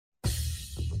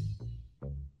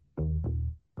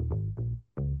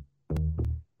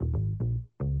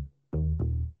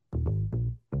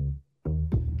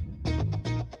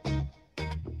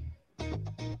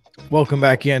Welcome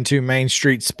back into Main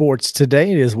Street Sports.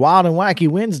 Today it is Wild and Wacky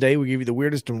Wednesday. We give you the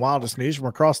weirdest and wildest news from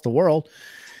across the world.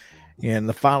 In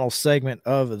the final segment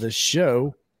of the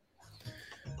show,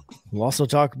 we'll also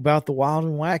talk about the Wild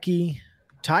and Wacky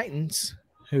Titans,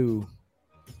 who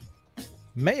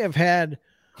may have had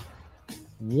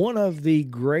one of the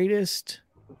greatest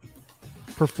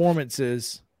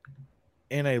performances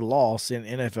in a loss in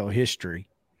NFL history.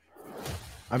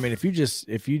 I mean, if you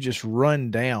just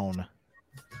run down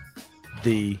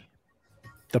the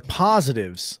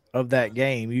positives of that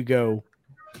game, you go,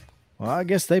 well, I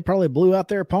guess they probably blew out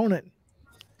their opponent,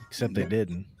 except they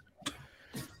didn't.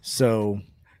 So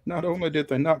not only did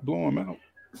they not blow them out,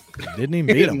 didn't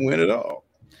even beat them. Win it all.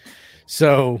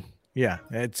 So yeah,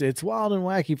 it's wild and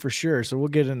wacky for sure. So we'll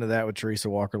get into that with Teresa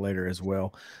Walker later as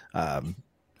well.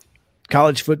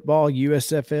 College football,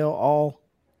 USFL, all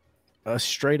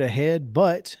straight ahead,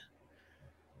 but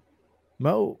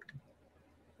Mo,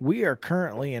 we are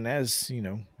currently, and as you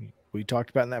know, we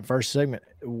talked about in that first segment,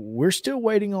 we're still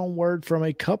waiting on word from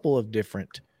a couple of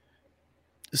different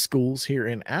schools here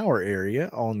in our area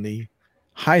on the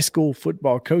high school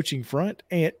football coaching front.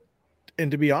 And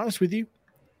to be honest with you,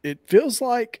 it feels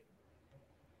like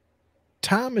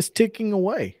time is ticking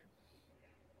away.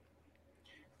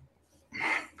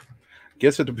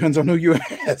 Guess it depends on who you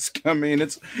ask. I mean,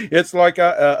 it's like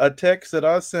a text that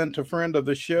I sent to a friend of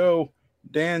the show,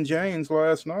 Dan James,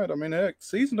 last night. I mean, heck,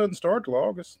 season doesn't start till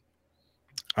August.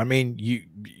 I mean,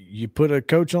 you put a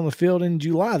coach on the field in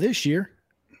July this year.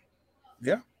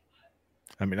 Yeah.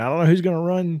 I mean, I don't know who's going to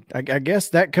run. I guess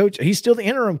that coach, he's still the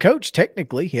interim coach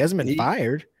technically. He hasn't been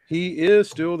fired. He is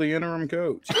still the interim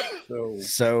coach.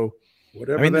 So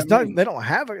whatever. I mean, it's not like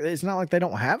they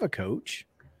don't have a coach.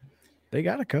 They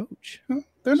got a coach.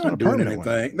 They're not doing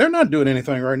anything. They're not doing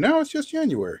anything right now. It's just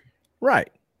January. Right.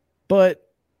 But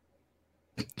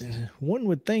one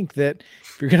would think that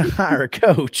if you're going to hire a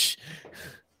coach,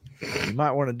 you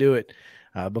might want to do it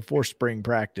before spring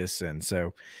practice. And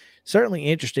so certainly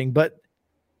interesting, but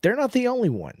they're not the only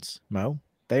ones, Mo.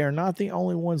 They are not the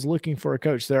only ones looking for a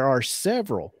coach. There are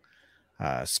several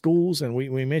schools, and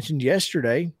we mentioned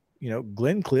yesterday,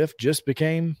 Glencliff just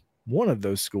became one of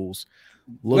those schools.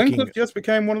 Glencliff just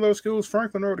became one of those schools.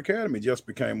 Franklin Road Academy just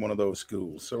became one of those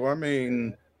schools. So, I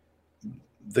mean,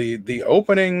 the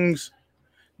openings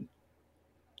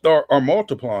are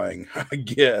multiplying, I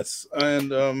guess.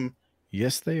 And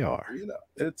yes, they are.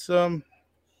 It's an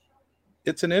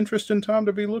interesting time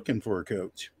to be looking for a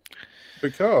coach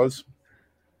because,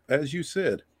 as you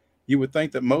said, you would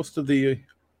think that most of the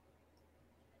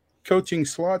coaching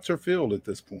slots are filled at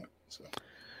this point. So.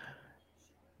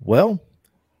 Well,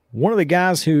 one of the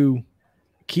guys who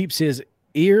keeps his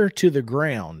ear to the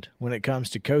ground when it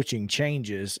comes to coaching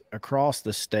changes across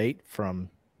the state from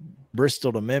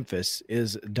Bristol to Memphis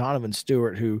is Donovan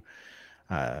Stewart, who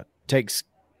takes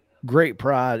great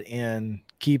pride in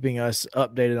keeping us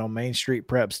updated on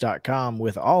MainStreetPreps.com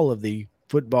with all of the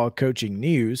football coaching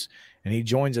news. And he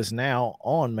joins us now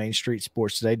on Main Street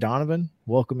Sports Today. Donovan,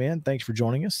 welcome in. Thanks for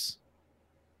joining us.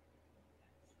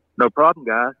 No problem,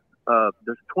 guys.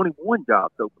 There's 21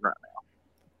 jobs open right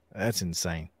now. That's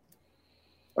insane.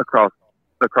 Across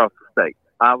the state.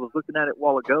 I was looking at it a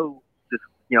while ago, just,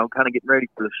 kind of getting ready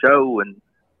for the show, and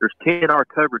there's 10 in our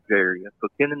coverage area. So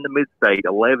 10 in the mid-state,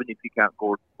 11 if you count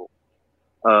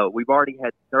Gordonsville. We've already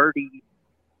had 30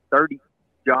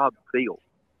 jobs filled.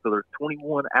 So there's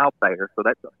 21 out there. So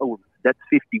that's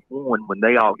 51 when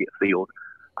they all get filled.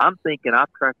 I'm thinking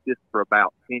I've tracked this for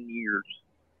about 10 years.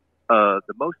 The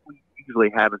most we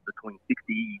usually have is between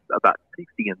about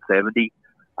 60 and 70.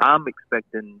 I'm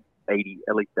expecting 80,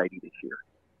 at least 80 this year,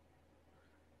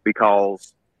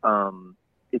 because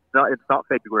it's not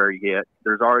February yet.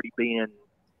 There's already been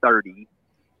 30.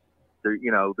 There's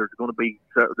going to be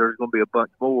a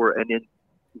bunch more, and then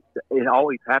it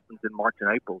always happens in March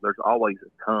and April. There's always a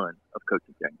ton of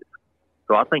coaching changes.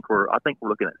 So I think we're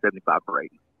looking at 75 or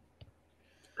 80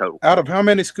 total. Out of how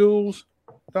many schools,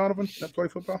 Donovan, that play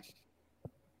football?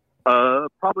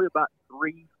 Probably about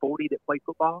 340 that play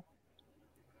football.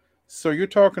 So you're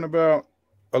talking about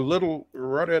a little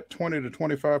right at 20 to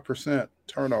 25%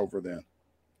 turnover then.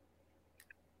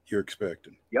 You're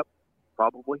expecting. Yep,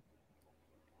 probably.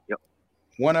 Yep.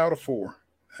 1 out of 4.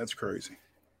 That's crazy.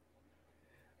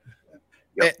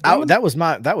 Yep. That was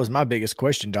my biggest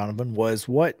question, Donovan, was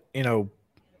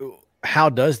how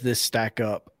does this stack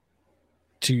up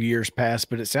 2 years past?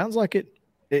 But it sounds like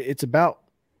it's about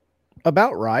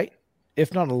right,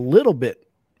 if not a little bit,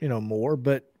 more,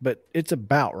 but it's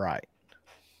about right.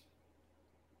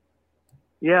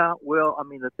 Yeah, well, I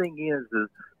mean, the thing is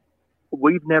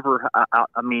we've never.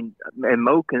 I mean, and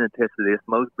Mo can attest to this.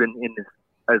 Mo's been in this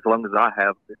as long as I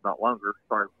have, if not longer.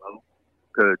 Sorry, Mo,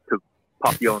 to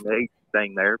pop you on the age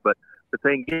thing there. But the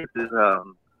thing is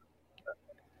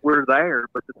we're there.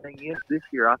 But the thing is, this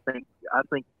year I think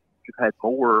you've had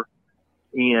more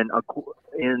in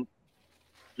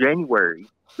January,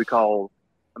 because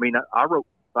I mean I wrote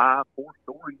 4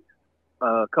 stories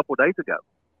a couple of days ago,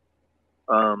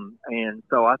 and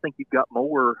so I think you've got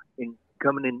more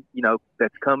coming in.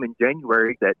 That's come in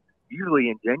January that usually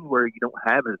in January you don't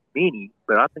have as many,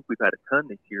 but I think we've had a ton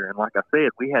this year. And like I said,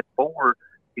 we had 4.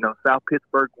 South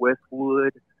Pittsburg,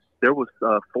 Westwood. There was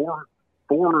 4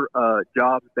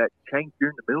 jobs that changed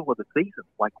during the middle of the season,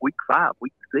 like week 5,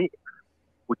 week 6,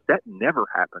 which that never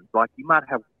happens. Like you might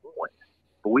have 1,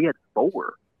 but we had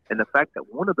 4, and the fact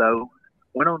that one of those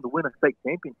went on to win a state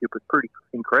championship is pretty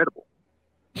incredible.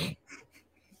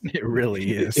 It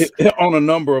really is. On a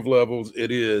number of levels,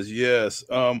 it is, yes.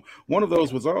 One of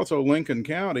those was also Lincoln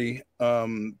County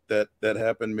that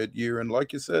happened mid-year. And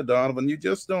like you said, Donovan, you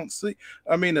just don't see.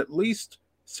 I mean, at least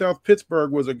South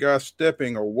Pittsburg was a guy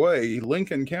stepping away.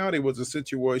 Lincoln County was a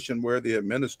situation where the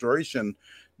administration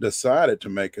decided to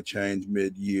make a change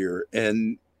mid-year.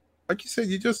 And like you said,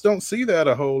 you just don't see that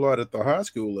a whole lot at the high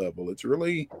school level. It's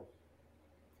really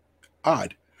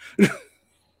odd.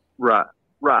 Right.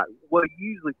 Well,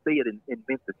 you usually see it in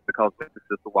Memphis because Memphis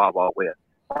is the Wild Wild West.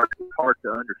 It's hard to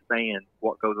understand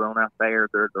what goes on out there.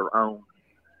 They're their own.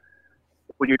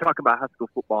 When you're talking about high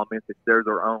school football in Memphis, they're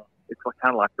their own. It's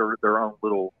kind of like their own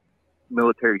little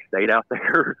military state out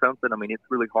there or something. I mean, it's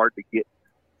really hard to get.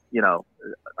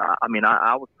 I mean,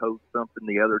 I was told something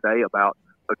the other day about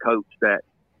a coach that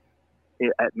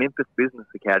at Memphis Business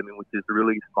Academy, which is a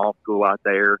really small school out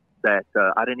there, that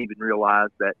I didn't even realize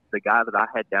that the guy that I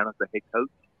had down as the head coach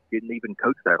didn't even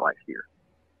coach there last year.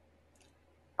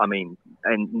 I mean,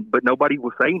 but nobody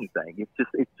will say anything. It's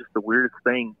just the weirdest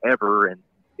thing ever, and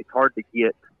it's hard to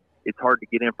get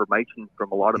information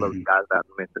from a lot of those guys out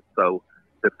in Memphis. So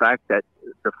the fact that,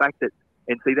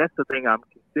 and see, that's the thing I'm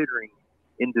considering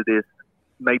into this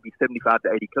maybe 75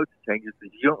 to 80 coaching changes,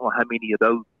 is you don't know how many of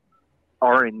those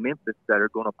are in Memphis that are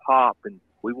going to pop, and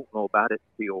we won't know about it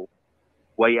till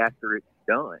way after it's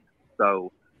done.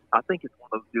 So I think it's one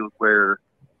of those deals where,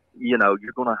 you're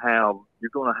going to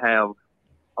have,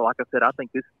 like I said, I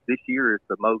think this year is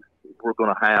the most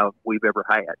we've ever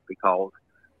had, because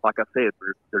like I said,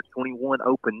 there's 21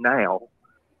 open now,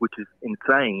 which is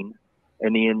insane.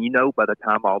 And then, by the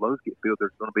time all those get filled,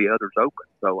 there's going to be others open.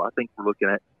 So I think we're looking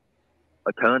at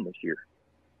a ton this year.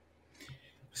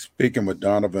 Speaking with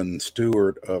Donovan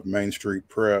Stewart of Main Street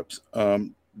Preps,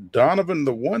 Donovan,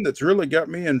 the one that's really got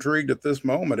me intrigued at this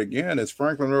moment, again, is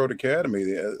Franklin Road Academy.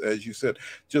 As you said,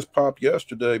 just popped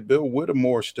yesterday, Bill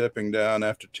Whittemore stepping down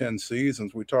after 10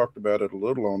 seasons. We talked about it a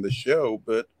little on the show,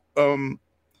 but from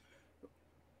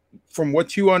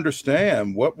what you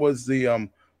understand, what was the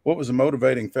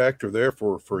motivating factor there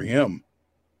for him?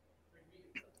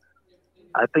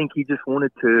 I think he just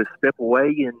wanted to step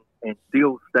away and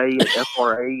still stay at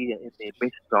FRA in the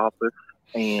admissions office.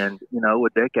 And, a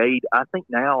decade, I think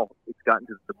now it's gotten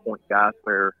to the point, guys,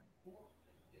 where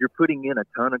you're putting in a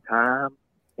ton of time,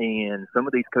 and some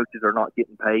of these coaches are not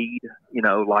getting paid.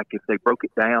 Like if they broke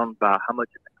it down by how much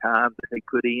of the time that they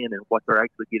put in and what they're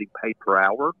actually getting paid per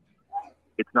hour,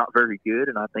 it's not very good.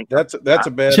 And I think that's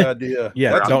a bad idea.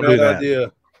 Yeah, that's don't a bad do that.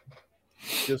 idea.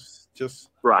 Just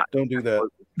right. Don't do that.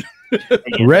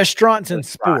 And, restaurants and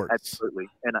sports, right, absolutely,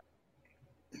 and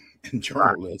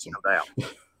journalism. Right, no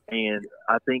doubt. And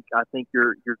I think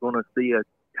you're going to see a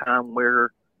time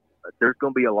where there's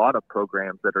going to be a lot of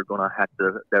programs that are going to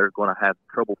have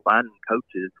trouble finding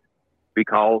coaches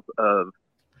because of,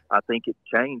 I think it's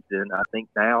changed. And I think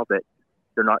now that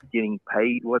they're not getting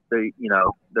paid what they're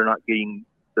not getting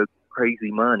the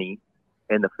crazy money,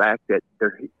 and the fact that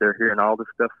they're hearing all this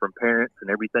stuff from parents and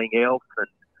everything else, and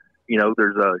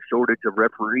there's a shortage of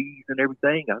referees and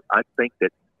everything. I think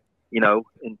that in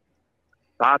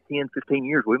 5, 10, 15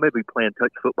 years, we may be playing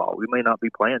touch football. We may not be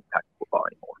playing tackle football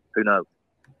anymore. Who knows?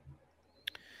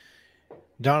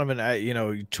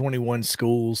 Donovan, 21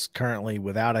 schools currently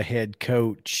without a head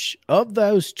coach. Of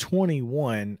those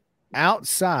 21,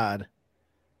 outside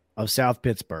of South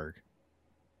Pittsburg,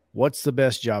 what's the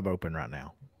best job open right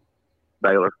now?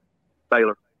 Baylor.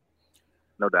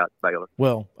 No doubt, Baylor.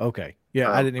 Well, okay.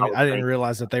 Yeah, I didn't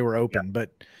realize that they were open, yeah.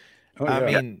 But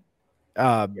yeah.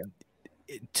 I mean,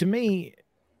 to me,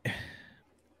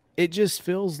 it just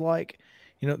feels like,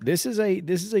 this is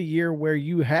a year where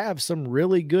you have some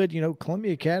really good,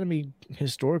 Columbia Academy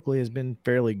historically has been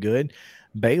fairly good.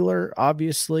 Baylor,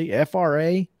 obviously,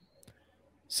 FRA,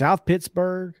 South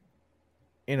Pittsburg,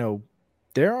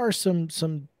 there are some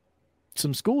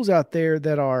schools out there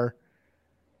that are,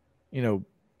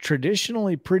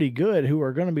 traditionally pretty good who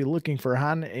are going to be looking for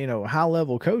high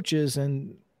level coaches.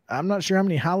 And I'm not sure how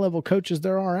many high level coaches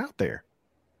there are out there.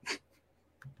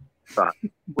 Right.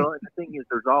 Well, and the thing is,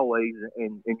 there's always,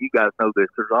 and you guys know this,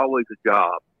 there's always a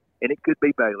job, and it could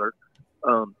be Baylor,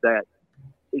 that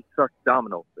it starts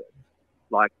domino effect.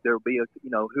 Like there'll be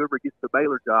whoever gets the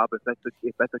Baylor job, if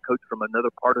that's a coach from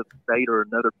another part of the state or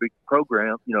another big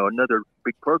program, another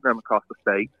big program across the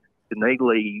state, then they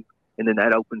leave, and then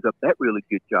that opens up that really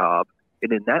good job,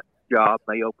 and then that job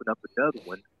may open up another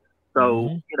one. So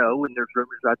and there's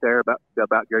rumors out there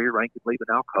about Gary Rankin leaving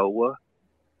Alcoa.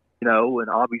 And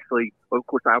obviously, of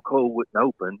course, Alcoa wouldn't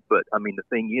open. But, I mean, the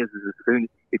thing is as soon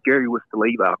if Gary was to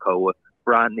leave Alcoa,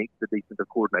 Brian Nix, the defensive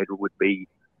coordinator,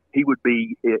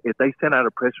 if they sent out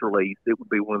a press release, it would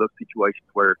be one of those situations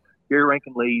where Gary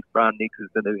Rankin leaves, Brian Nix is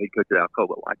the new head coach at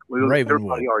Alcoa. Like,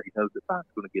 everybody already knows that Brian's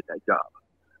going to get that job.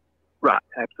 Right,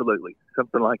 absolutely.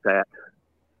 Something like that.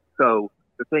 So,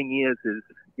 the thing is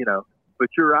but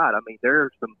you're right. I mean, there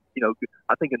are some,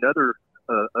 I think another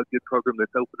a good program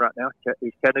that's open right now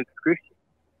is Chattanooga Christian.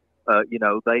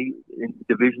 They in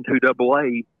Division II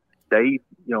AA, they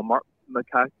Mark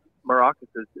Marakis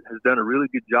has done a really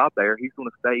good job there. He's going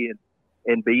to stay in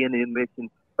and be in the admissions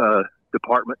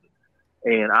department,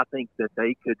 and I think that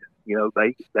they could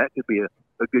that could be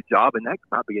a good job, and that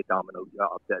might be a domino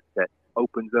job that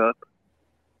opens up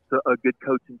a good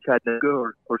coach in Chattanooga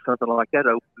or something like that.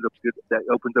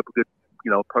 Opens up a good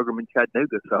program in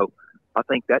Chattanooga. So I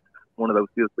think that's one of those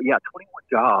deals. But yeah, 21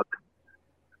 jobs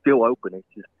still open.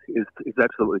 It's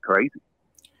absolutely crazy.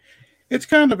 It's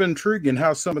kind of intriguing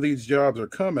how some of these jobs are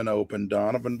coming open,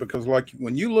 Donovan, because like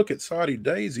when you look at Soddy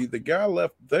Daisy, the guy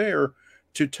left there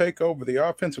to take over the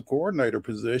offensive coordinator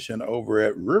position over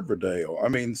at Riverdale. I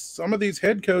mean, some of these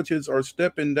head coaches are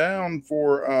stepping down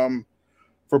for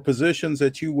positions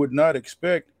that you would not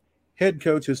expect head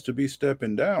coaches to be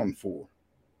stepping down for.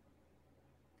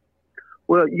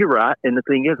 Well, you're right. And the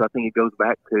thing is, I think it goes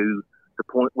back to the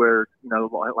point where,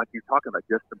 like you're talking about,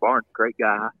 Justin Barnes, great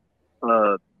guy,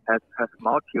 has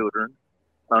small children,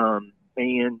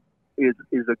 and is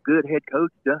a good head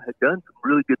coach, has done some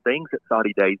really good things at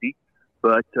Soddy Daisy.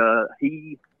 But I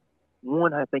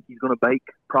think he's going to make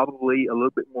probably a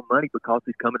little bit more money because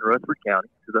he's coming to Rutherford County,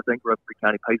 because I think Rutherford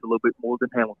County pays a little bit more than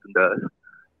Hamilton does.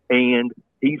 And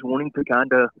he's wanting to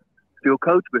kind of still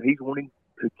coach, but he's wanting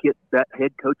to get that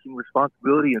head coaching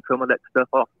responsibility and some of that stuff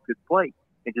off his plate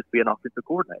and just be an offensive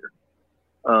coordinator.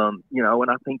 And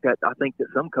I think that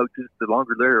some coaches, the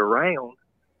longer they're around,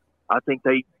 I think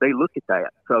they look at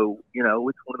that. So,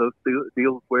 it's one of those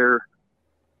deals where,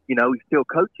 he's still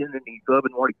coaching and he's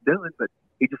loving what he's doing, but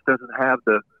he just doesn't have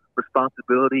the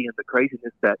responsibility and the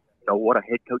craziness that, what a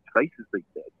head coach faces these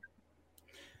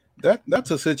days. That's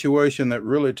a situation that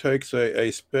really takes a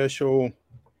special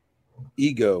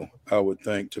ego, I would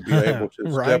think, to be able to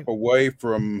right. step away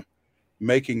from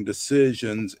making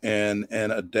decisions and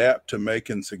adapt to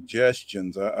making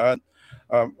suggestions.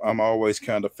 I'm always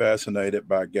kind of fascinated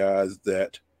by guys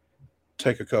that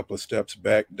take a couple of steps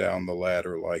back down the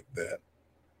ladder like that.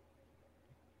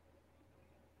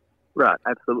 Right,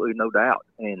 absolutely, no doubt.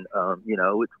 And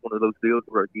it's one of those deals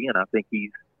where, again, I think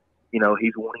he's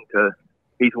wanting to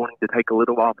take a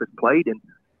little off his plate. And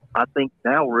I think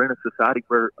now we're in a society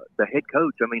where the head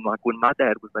coach, I mean, like when my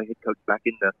dad was the head coach back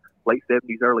in the late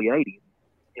 70s, early 80s,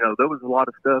 there was a lot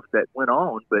of stuff that went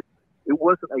on, but it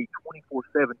wasn't a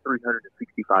 24/7,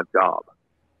 365 job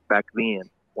back then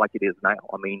like it is now.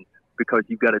 I mean, because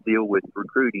you've got to deal with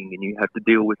recruiting and you have to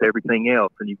deal with everything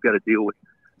else, and you've got to deal with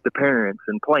the parents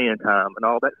and playing time and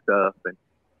all that stuff.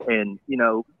 And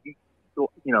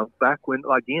back when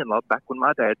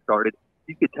my dad started,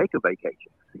 you could take a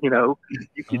vacation. You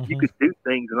could do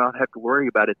things and not have to worry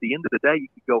about it. At the end of the day, you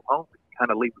could go home and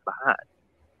kind of leave it behind.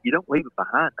 You don't leave it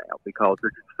behind now because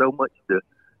there's just so much to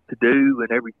do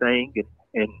and everything.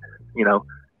 And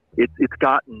it's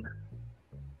gotten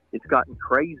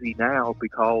crazy now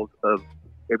because of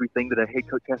everything that a head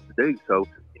coach has to do. So,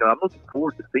 I'm looking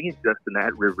forward to seeing Justin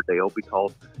at Riverdale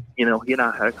because, he and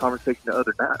I had a conversation the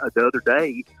other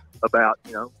day about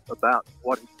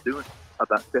what he's doing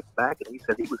about stepping back, and he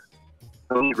said he was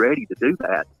totally ready to do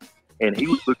that, and he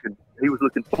was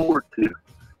looking forward to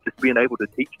just being able to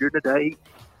teach during the day,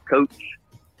 coach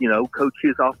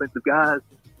his offensive guys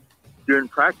during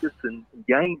practice and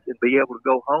games, and be able to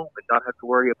go home and not have to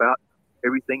worry about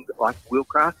everything that, like Will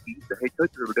Kreisky, the head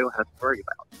coach of Riverdale, has to worry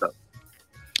about. So.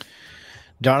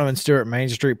 Donovan Stewart,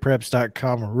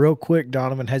 MainStreetPreps.com. Real quick,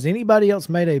 Donovan, has anybody else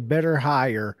made a better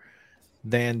hire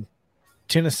than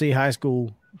Tennessee high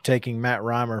school taking Matt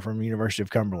Reimer from University of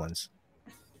Cumberland's.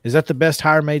 Is that the best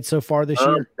hire made so far this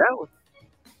year?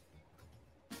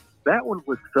 That one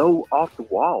was so off the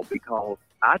wall because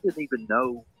I didn't even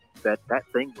know that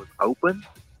thing was open.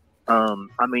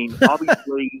 I mean,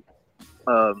 obviously,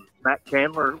 Matt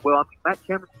Chandler. Well, I mean, Matt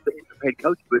Chandler was the interim head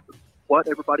coach, but what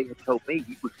everybody had told me,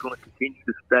 he was going to continue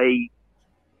to stay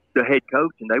the head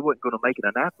coach, and they weren't going to make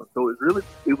an announcement. So it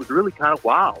was really kind of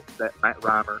wild that Matt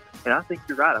Reimer. And I think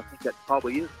you're right. I think that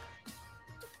probably is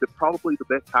probably the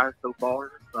best hire so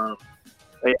far. And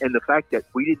the fact that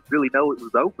we didn't really know it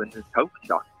was open is totally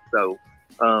shocking. So,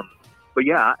 but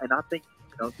yeah, and I think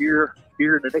here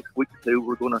in the next week or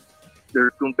two,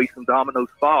 there's going to be some dominoes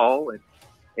fall,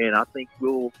 and I think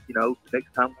we'll the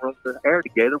next time we're on the air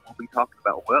together, we'll be talking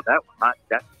about that one might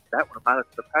have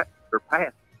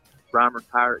surpassed Reimer's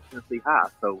hire at Tennessee High.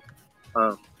 So,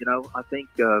 I think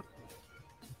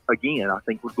again, I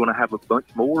think we're going to have a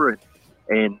bunch more,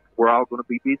 and we're all going to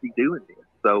be busy doing this.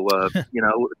 So,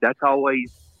 that's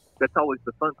always the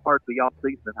fun part of the off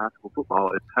season in high school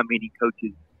football is how many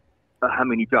coaches, how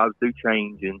many jobs do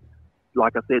change. And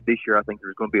like I said, this year, I think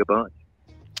there's going to be a bunch.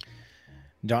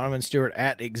 Donovan Stewart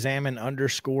at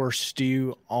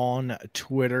examine_Stu on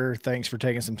Twitter. Thanks for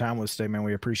taking some time with us today, man.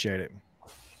 We appreciate it.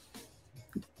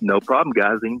 No problem,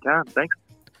 guys. Anytime. Thanks.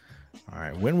 All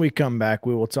right. When we come back,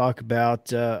 we will talk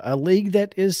about a league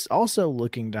that is also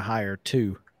looking to hire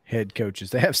 2 head coaches.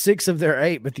 They have 6 of their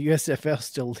 8, but the USFL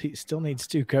still needs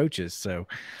 2 coaches. So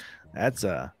that's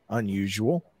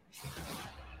unusual.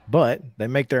 But they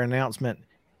make their announcement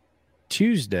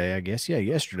Tuesday, I guess. Yeah,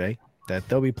 yesterday, that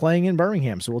they'll be playing in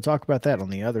Birmingham. So we'll talk about that on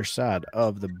the other side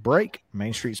of the break.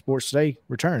 Main Street Sports Today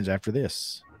returns after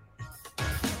this.